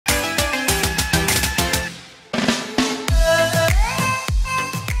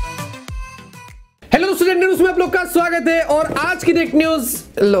Tech news में आप लोग का स्वागत है। और आज की टेक न्यूज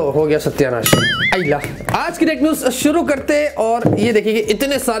लो हो गया सत्यानाश। आज की टेक न्यूज शुरू करते हैं। और ये देखिए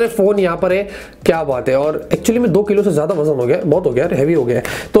इतने सारे फोन यहाँ पर है, क्या बात है। और एक्चुअली में 2 किलो से ज्यादा वजन हो गया, बहुत हो गया, हैवी हो गया।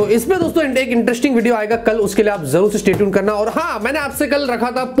 तो इसमें दोस्तों एक इंटरेस्टिंग वीडियो आएगा कल, उसके लिए आप जरूर से स्टे ट्यून करना। और हाँ, मैंने आपसे कल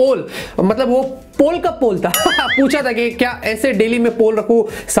रखा था पोल, मतलब वो पोल का पोल था पूछा था कि क्या ऐसे डेली में पोल रखूं,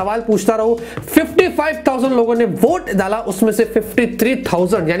 सवाल पूछता रहूं। 55,000 लोगों ने वोट डाला, उसमें से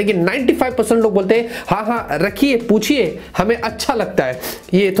 53,000 यानी कि 95% लोग बोलते हैं हाँ हाँ रखिए, पूछिए, हमें अच्छा लगता है।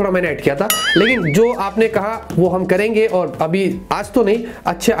 ये थोड़ा मैंने ऐड किया था, लेकिन जो आपने कहा वो हम करेंगे। और अभी आज तो नहीं,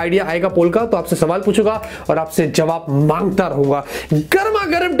 अच्छे आइडिया आएगा पोल का तो आपसे सवाल पूछूंगा और आपसे जवाब मांगता रहूंगा। गर्मा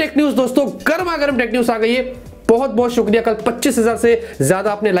गर्म टेक न्यूज दोस्तों, गर्मा गर्म टेक न्यूज आ गई है। बहुत बहुत शुक्रिया, कल 25,000 से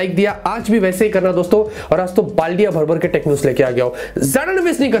ज्यादा आपने लाइक दिया, आज भी वैसे ही करना दोस्तों। और आज तो बाल्टिया भर भर के टेक न्यूज लेके आ गया हूं। ज्यादा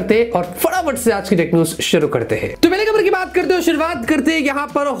वेस्ट नहीं करते और फटाफट से आज की टेक न्यूज शुरू करते हैं। तो पहले खबर की बात करते हो, शुरुआत करते हैं यहां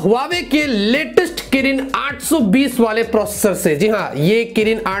पर Huawei के लेटेस्ट किरिन 820 वाले प्रोसेसर से। जी हां, ये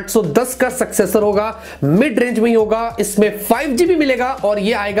किरिन 810 का सक्सेसर होगा, मिड रेंज में ही होगा। इसमें 5GB मिलेगा और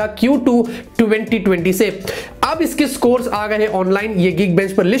ये आएगा Q2 2020 से। अब इसके स्कोर्स आ गए हैं ऑनलाइन, ये गीक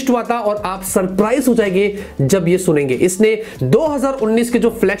बेंच पर लिस्ट हुआ था और आप सरप्राइज हो जाएंगे जब ये सुनेंगे। इसने 2019 के जो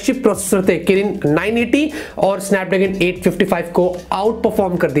फ्लैगशिप प्रोसेसर थे किरिन 980 और स्नैपड्रैगन 855 को आउट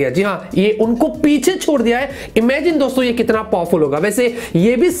परफॉर्म कर दिया। जी हां, ये उनको पीछे छोड़ दिया है। इमेजिन दोस्तों ये कितना पावरफुल होगा। वैसे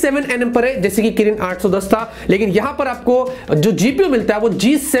ये भी 7nm पर है जैसे कि किरिन 810 था, लेकिन यहां पर आपको जो जीपीयू मिलता है वो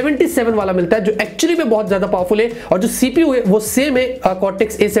G77 वाला मिलता है, जो एक्चुअली में बहुत ज्यादा पावरफुल है। और जो सीपीयू है वो सेम है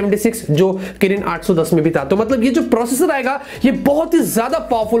कॉर्टेक्स A76 जो किरिन 810 में भी था। तो मतलब ये जो प्रोसेसर आएगा ये बहुत ही ज्यादा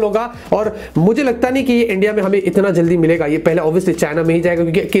पावरफुल होगा। और मुझे लगता नहीं कि ये इंडिया में हमें इतना जल्दी मिलेगा। ये पहले ऑब्वियसली चाइना में ही जाएगा,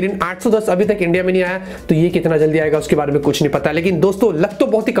 क्योंकि किरिन 810 अभी तक इंडिया में नहीं आया। तो ये कितना जल्दी आएगा उसके बारे में कुछ नहीं पता, लेकिन दोस्तों लग तो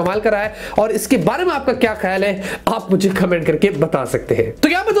बहुत ही कमाल का रहा है। और इसके बारे में आपका क्या ख्याल है आप मुझे कमेंट करके बता सकते हैं। तो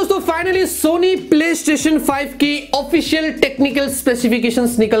यहाँ पर दोस्तों फाइनली सोनी प्लेस्टेशन 5 की ऑफिशियल टेक्निकल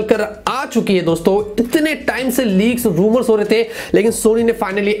स्पेसिफिकेशंस निकल कर आ चुकी है दोस्तों। इतने टाइम से लीक्स रूमर्स हो रहे थे, लेकिन सोनी ने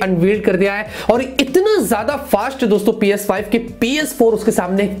फाइनली अनवील कर दिया है। और इतना ज्यादा फास्ट है दोस्तों PS5 के PS4 उसके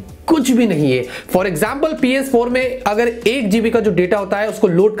सामने कुछ भी नहीं है। फॉर एग्जाम्पल PS4 में अगर 1GB का जो डेटा होता है उसको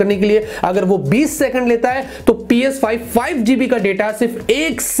लोड करने के लिए अगर वो 20 सेकंड लेता है, तो PS5 5GB का डेटा सिर्फ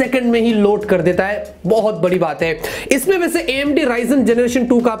 1 सेकंड में ही लोड कर देता है। बहुत बड़ी बात है। इसमें वैसे AMD Ryzen जनरेशन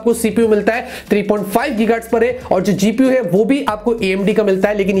 2 का आपको CPU मिलता है, 3.5 GHz पर है। और जो GPU है वो भी आपको AMD का मिलता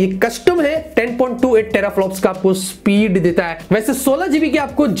है, लेकिन ये कस्टम है, 10.28 टेराफ्लॉप्स का आपको स्पीड देता है। वैसे 16GB की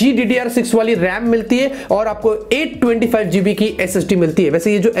आपको GDDR6 वाली रैम मिलती है और आपको 825GB की SSD मिलती है।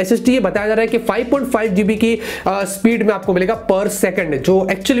 वैसे ये जो SSD बताया जा रहा है कि 5.5GB की स्पीड में आपको मिलेगा पर सेकंड, जो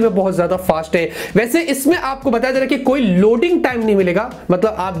एक्चुअली में बहुत ज्यादा फास्ट है। वैसे इसमें आपको बताया जा रहा है कि कोई लोडिंग टाइम नहीं मिलेगा,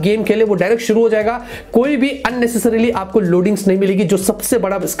 मतलब आप गेम खेले वो डायरेक्ट शुरू हो जाएगा, कोई भी अननेसेसरीली आपको लोडिंग्स नहीं मिलेगी, जो सबसे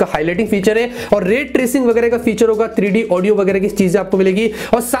बड़ा इसका हाईलाइटिंग फीचर है। और रे ट्रेसिंग वगैरह का फीचर होगा, 3D ऑडियो वगैरह की चीजें आपको मिलेगी।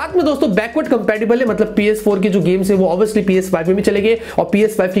 और साथ में दोस्तों बैकवर्ड कंपैटिबल है, मतलब PS4 की जो गेम्स है वो ऑब्वियसली PS5 में भी चलेंगे और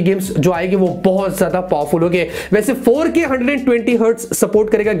PS5 की गेम्स जो आएगी वो बहुत ज्यादा पावरफुल होंगे। वैसे 4K 120Hz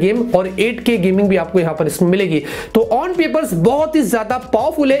सपोर्ट करेगा गेम और 8K गेमिंग भी आपको यहां पर इसमें मिलेगी। तो ऑन पेपर्स बहुत ही ज्यादा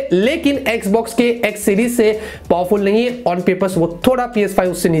पावरफुल है, लेकिन Xbox के X सीरीज से पावरफुल नहीं है। ऑन पेपर्स वो थोड़ा PS5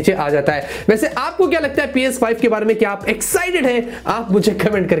 उससे नीचे आ जाता है। वैसे आपको क्या लगता है PS5 के बारे में, क्या आप एक्साइटेड हैं? आप मुझे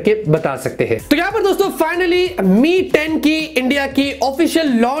कमेंट करके बता सकते हैं। तो यहां पर दोस्तों फाइनली Mi 10 की इंडिया की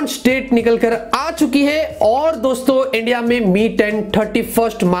ऑफिशियल लॉन्च डेट निकल कर आ चुकी है। और दोस्तों इंडिया में Mi 10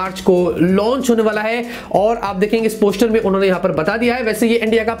 31 मार्च को लॉन्च होने वाला है। और आप देखेंगे इस पोस्टर में उन्होंने यहां पर बता दिया है। वैसे ये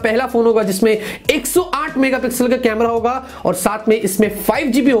इंडिया का पहला फोन होगा जिसमें 108 मेगापिक्सल का कैमरा होगा और साथ में इसमें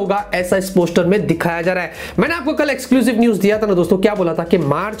 5GB होगा, ऐसा इस पोस्टर में दिखाया जा रहा है। मैंने आपको कल एक्सक्लूसिव न्यूज दिया था ना दोस्तों, क्या बोला था कि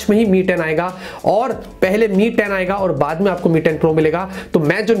मार्च में ही Mi 10 आएगा और पहले Mi 10 आएगा और बाद में आपको Mi 10 Pro मिलेगा। तो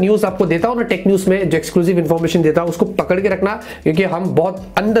मैं जो न्यूज आपको देता हूं ना टेक न्यूज में, जो एक्सक्लूसिव इंफॉर्मेशन देता हूं उसको पकड़ के रखना, क्योंकि हम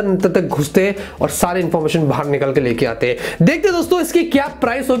बहुत अंदर तक घुसते हैं और सारे इंफॉर्मेशन बाहर निकल के लेके आते हैं। देखते दोस्तों इसकी क्या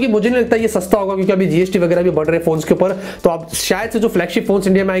प्राइस होगी। मुझे नहीं लगता ये सस्ता होगा, क्योंकि अभी GST वगैरह भी बढ़ रहे हैं फोन्स के ऊपर। तो अब शायद से जो फ्लैगशिप फोन्स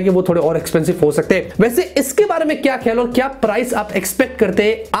इंडिया में आएंगे वो थोड़े और एक्सपेंसिव हो सकते हैं। वैसे इसके बारे में क्या ख्याल और क्या प्राइस आप एक्सपेक्ट करते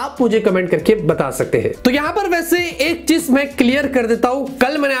हैं, आप मुझे कमेंट करके बता सकते हैं। तो यहां पर वैसे एक चीज मैं क्लियर कर देता हूं,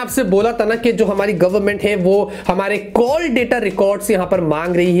 कल मैंने आपसे बोला था ना कि जो हमारी गवर्नमेंट है वो हमारे कॉल डेटा रिकॉर्ड्स यहां पर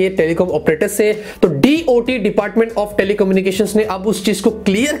मांग रही है टेलीकॉम ऑपरेटर से। तो DOT डिपार्टमेंट ऑफ टेलीकम्युनिकेशंस ने अब उस चीज को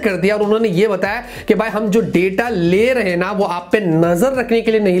क्लियर कर दिया और उन्होंने ये बताया कि भाई हम जो डेटा ले रहे हैं ना वो आप पे नजर रखने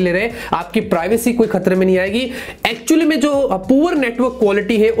के लिए नहीं ले रहे, आपकी प्राइवेसी कोई खतरे में नहीं आएगी। एक्चुअली में जो पुअर नेटवर्क क्वालिटी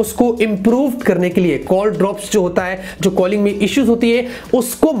क्वालिटी है उसको इंप्रूव करने के लिए, कॉल ड्रॉप्स जो होता है, जो कॉलिंग में इश्यूज होती है,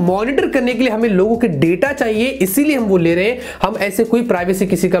 उसको मॉनिटर करने के लिए हमें लोगों के डेटा चाहिए, इसीलिए हम वो ले रहे हैं। हम ऐसे कोई प्राइवेसी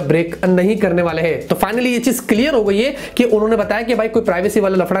किसी का ब्रेक नहीं करने वाले हैं। तो फाइनली ये चीज क्लियर हो गई है कि उन्होंने बताया कि भाई कोई प्राइवेसी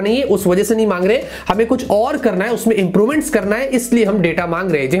वाला लफड़ा नहीं है, उस वजह से नहीं मांग रहे, हमें कुछ और करना है, उसमें इंप्रूवमेंट्स करना है, इसलिए हम डेटा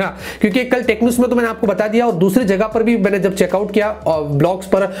मांग रहे हैं। जी हाँ, क्योंकि कल टेक्नोस में तो मैंने आपको बता दिया और दूसरी जगह पर भी मैंने जब चेकआउट किया और ब्लॉग्स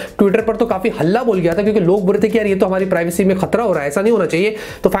पर, ट्विटर पर, तो काफी हल्ला बोल गया था क्योंकि लोग बोल रहे थे कि यार ये तो हमारी प्राइवेसी में खतरा हो रहा है, ऐसा नहीं होना चाहिए।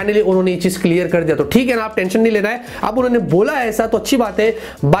 तो फाइनली उन्होंने ये चीज क्लियर कर दिया। तो ठीक है ना, आप टेंशन नहीं लेना है। अब उन्होंने बोला ऐसा तो अच्छी बात है,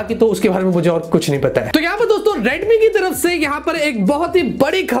 बाकी तो उसके बारे में मुझे और कुछ नहीं पता है। तो यहाँ पर दोस्तों Redmi की तरफ से यहाँ पर एक बहुत ही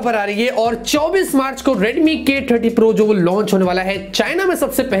बड़ी खबर आ रही है और 24 मार्च को Redmi K30 Pro जो वो लॉन्च होने वाला है, चाइना में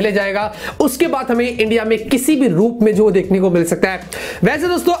सबसे पहले जाएगा, उसके बाद हमें इंडिया में किसी भी रूप में जो देखने को मिल सकता है। वैसे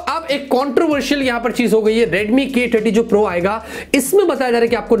दोस्तों अब एक कंट्रोवर्शियल यहाँ पर चीज हो गई है, Redmi K30 जो Pro आएगा, इसमें बताया जा रहा है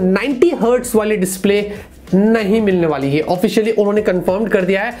कि आपको 90 हर्ट्ज वाली डिस्प्ले नहीं मिलने वाली है। ऑफिशियली उन्होंने कंफर्म कर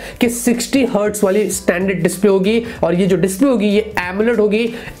दिया है कि 60 हर्ट्ज वाली स्टैंडर्ड डिस्प्ले होगी और ये जो डिस्प्ले होगी ये एमोलेड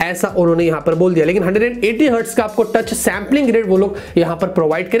होगी, ऐसा उन्होंने यहां पर बोल दिया। लेकिन 180 हर्ट्ज का आपको टच सैंपलिंग रेट वो लोग यहां पर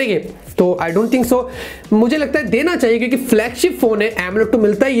प्रोवाइड करेंगे। तो आई डोंट थिंक सो, मुझे लगता है देना चाहिए क्योंकि फ्लैगशिप फोन है, एमोलेड तो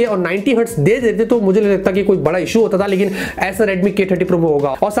मिलता ही है और 90 हर्ट्ज दे देते तो मुझे नहीं लगता कि कोई बड़ा इशू होता था, लेकिन ऐसा Redmi K30 Pro में होगा।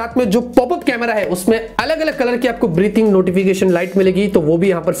 और साथ में जो पॉपअप कैमरा है उसमें अलग अलग कलर की आपको ब्रीथिंग नोटिफिकेशन लाइट मिलेगी, तो वो भी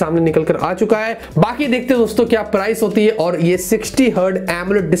यहां पर सामने निकल कर आ चुका है। बाकी देखते दोस्तों क्या प्राइस होती है और ये 60 हर्ट्ज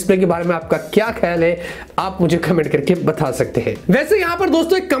एमोलेड डिस्प्ले के बारे में आपका क्या ख्याल है, आप मुझे कमेंट करके बता सकते हैं। वैसे यहां पर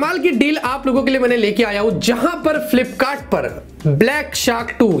दोस्तों एक कमाल की डील आप लोगों के लिए मैंने लेके आया हूं, जहां पर फ्लिपकार्ट पर ब्लैक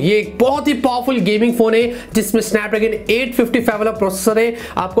शार्क 2, ये एक बहुत ही पावरफुल गेमिंग फोन है जिसमें स्नैपड्रैगन 855 वाला प्रोसेसर है,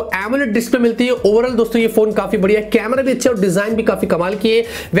 आपको एमोलेड डिस्प्ले मिलती है। ओवरऑल दोस्तों ये फोन काफी बढ़िया है, कैमरा भी अच्छा और डिजाइन भी काफी कमाल की है।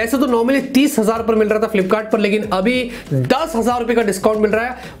 वैसे तो नॉर्मली 30,000 पर मिल रहा था फ्लिपकार्ट पर, लेकिन अभी 10,000 रुपए का डिस्काउंट मिल रहा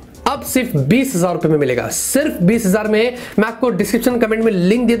है, अब सिर्फ 20,000 रुपए में मिलेगा, सिर्फ 20,000 में। मैं आपको डिस्क्रिप्शन कमेंट में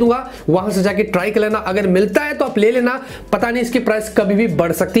लिंक दे दूंगा, वहां से जाके ट्राई कर लेना। अगर मिलता है तो आप ले लेना, पता नहीं इसकी प्राइस कभी भी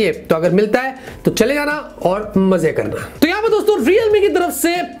बढ़ सकती है, तो अगर मिलता है तो चले जाना और मजे करना। तो यहां पर दोस्तों Realme की तरफ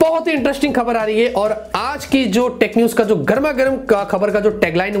से बहुत ही इंटरेस्टिंग खबर आ रही है और आज की जो टेक न्यूज का जो गर्मा गर्म खबर का जो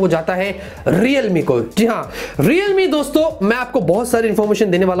टैगलाइन है वो जाता है Realme को। जी हाँ, Realme दोस्तों मैं आपको बहुत सारी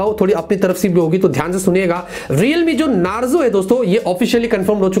इंफॉर्मेशन देने वाला हूं, थोड़ी अपनी तरफ से भी होगी, तो ध्यान से सुनिएगा। Realme जो Narzo है दोस्तों, ये ऑफिशियली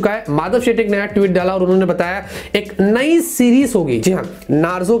कंफर्म हो चुका है। माधव शेट्टी ने नया ट्वीट डाला और उन्होंने बताया एक नई सीरीज होगी। जी हाँ,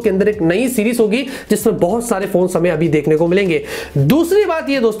 नार्जो के अंदर एक नई सीरीज होगी जिसमें बहुत सारे फोन हमें अभी देखने को मिलेंगे। दूसरी बात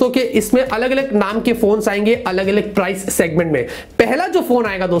ये दोस्तों कि इसमें अलग अलग नाम के फोन आएंगे, अलग अलग प्राइस सेगमेंट में। पहला जो फोन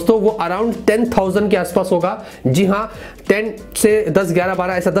आएगा दोस्तों वो अराउंड 10,000 के आसपास होगा। जी हाँ, 10 से 10, 11,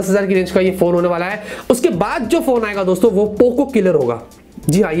 12 ऐसा 10,000 की रेंज का ये फोन होने वाला है। उसके बाद जो फोन आएगा दोस्तों वो पोको किलर होगा।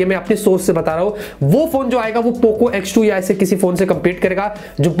 जी हाँ, ये मैं अपनी सोच से बता रहा हूं। वो फोन जो आएगा वो पोको X2 या ऐसे किसी फोन से कंपीट करेगा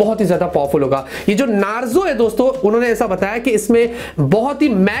जो बहुत ही ज्यादा पावरफुल होगा। ये जो नार्जो है दोस्तों, उन्होंने ऐसा बताया कि इसमें बहुत ही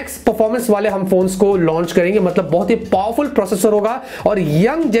मैक्स परफॉर्मेंस वाले हम फोन्स को लॉन्च करेंगे, मतलब बहुत ही पावरफुल प्रोसेसर होगा और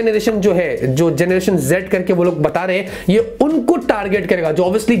यंग जनरेशन जो है, जो जनरेशन Z करके वो लोग बता रहे हैं, ये उनको टारगेट करेगा, जो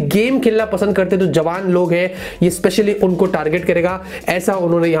ऑब्वियसली गेम खेलना पसंद करते हैं, जो जवान लोग हैं, ये स्पेशली उनको टारगेट करेगा, ऐसा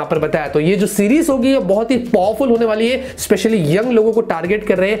उन्होंने यहां पर बताया। तो ये जो सीरीज होगी ये बहुत ही पावरफुल होने वाली है, स्पेशली यंग लोगों को टारगेट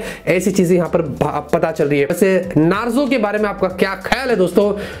कर रहे हैं, ऐसी चीजें यहां पर पता चल रही है। वैसे नार्जो के बारे में आपका क्या ख्याल है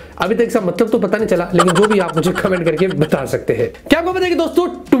दोस्तों? अभी तक इसका मतलब तो पता नहीं चला, लेकिन जो भी आप मुझे कमेंट करके बता सकते हैं। क्या आपको पता है कि दोस्तों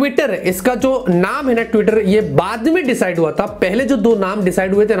ट्विटर, इसका जो नाम है ना ट्विटर, ये बाद में डिसाइड हुआ था। पहले जो दो नाम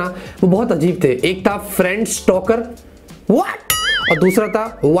डिसाइड हुए थे ना वो बहुत अजीब थे। एक था फ्रेंड स्टॉकर, व्हाट, और दूसरा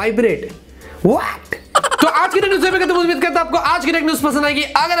था वाइब्रेट, व्हाट। तो आज की न्यूज़ में कहते उम्मीद करता आपको आज की न्यूज़ पसंद आएगी।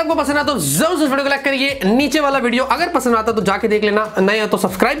 अगर आपको पसंद आया तो जरूर इस वीडियो को लाइक करिए, नीचे वाला वीडियो अगर पसंद आता तो जाके देख लेना, नहीं है तो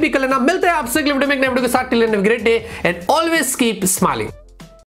सब्सक्राइब भी कर लेना। मिलते हैं आपसे अगले वीडियो में एक नए वीडियो के साथ। Till then have a great day and always keep smiling.